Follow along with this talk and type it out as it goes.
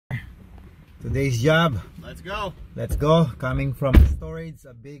Today's job. Let's go. Let's go. Coming from storage,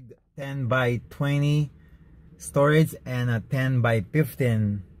 a big 10 by 20 storage and a 10 by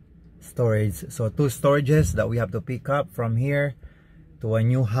 15 storage. So two storages that we have to pick up from here to a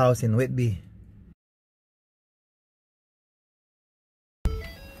new house in Whitby.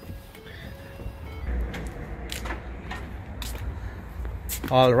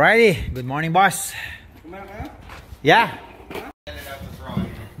 Alrighty. Good morning, boss. Yeah.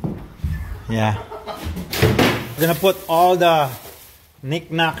 Yeah. We're gonna put all the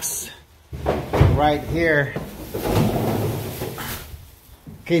knickknacks right here.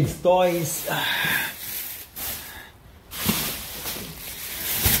 Kids' toys.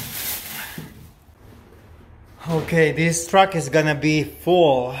 Okay, this truck is gonna be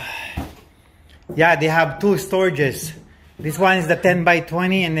full. Yeah, they have two storages. This one is the 10 by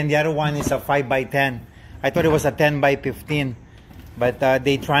 20 and then the other one is a 5 by 10. I thought it was a 10 by 15. But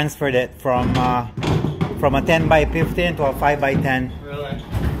they transferred it from a 10 by 15 to a 5 by 10. Really?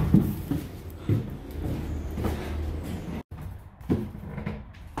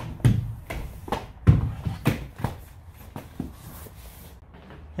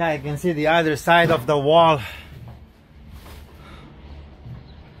 Yeah, you can see the other side of the wall.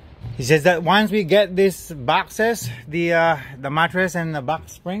 He says that once we get these boxes, the mattress and the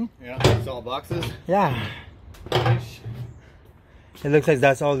box spring. Yeah, it's all boxes. Yeah. It looks like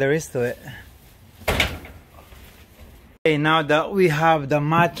that's all there is to it. Okay, now that we have the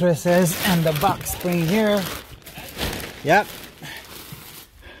mattresses and the box spring here. Yep.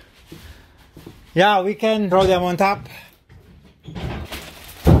 Yeah, we can throw them on top.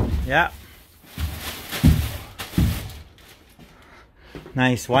 Yeah.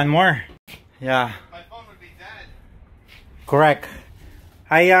 Nice. One more. Yeah. My phone would be dead. Correct.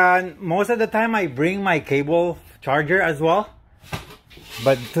 I most of the time I bring my cable charger as well.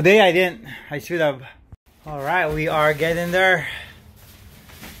 But today I didn't. I should have. Alright, we are getting there.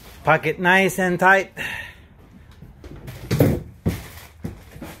 Pack it nice and tight.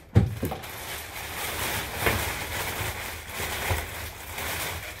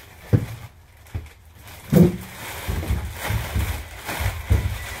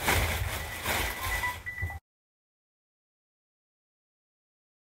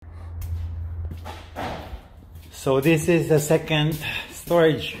 So this is the second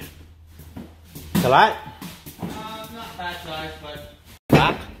storage. It's a lot? Not that size, but...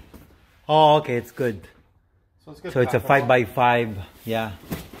 Back? Oh, okay, it's good. So it's good. So it's a 5 by 5. Yeah.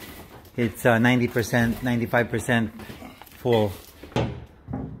 It's 90%, 95% full.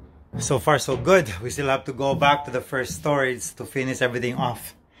 So far so good. We still have to go back to the first storage to finish everything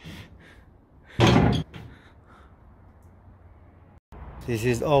off. This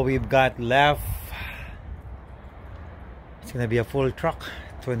is all we've got left. It's gonna be a full truck,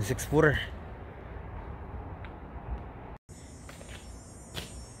 26 footer.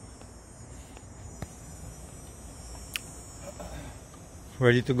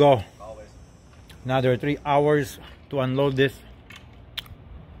 Ready to go. Always. Another 3 hours to unload this.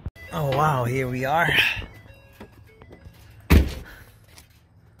 Oh wow, here we are.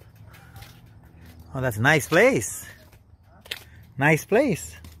 Oh, that's a nice place. Nice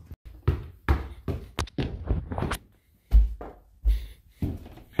place.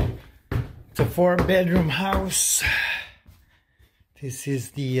 It's a 4-bedroom house. This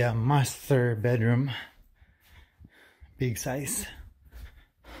is the master bedroom. Big size.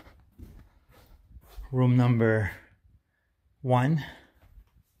 Room number 1,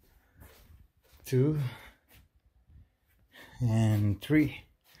 2, and 3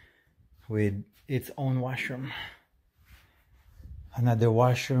 with its own washroom. Another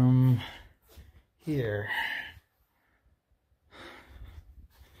washroom here.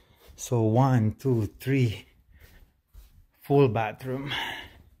 So 1, 2, 3 full bathroom.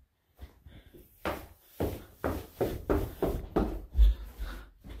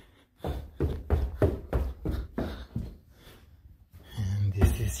 And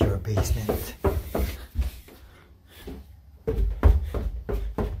this is your basement.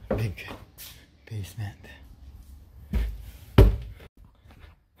 Big basement.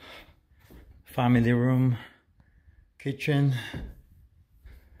 Family room, kitchen,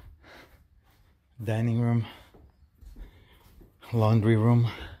 dining room, laundry room,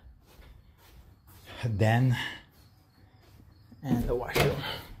 a den, and the washroom.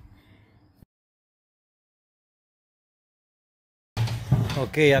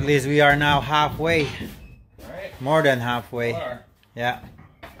 Okay, at least we are now halfway. Alright. More than halfway. More. Yeah.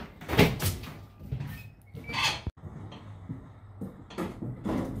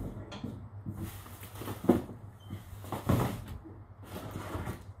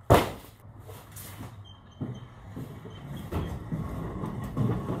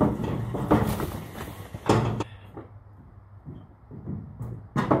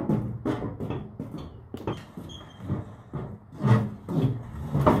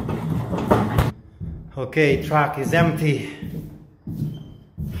 Okay, truck is empty.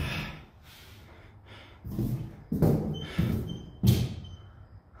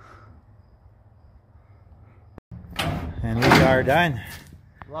 And we are done.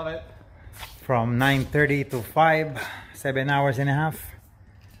 Love it. From 9:30 to 5, 7 hours and a half.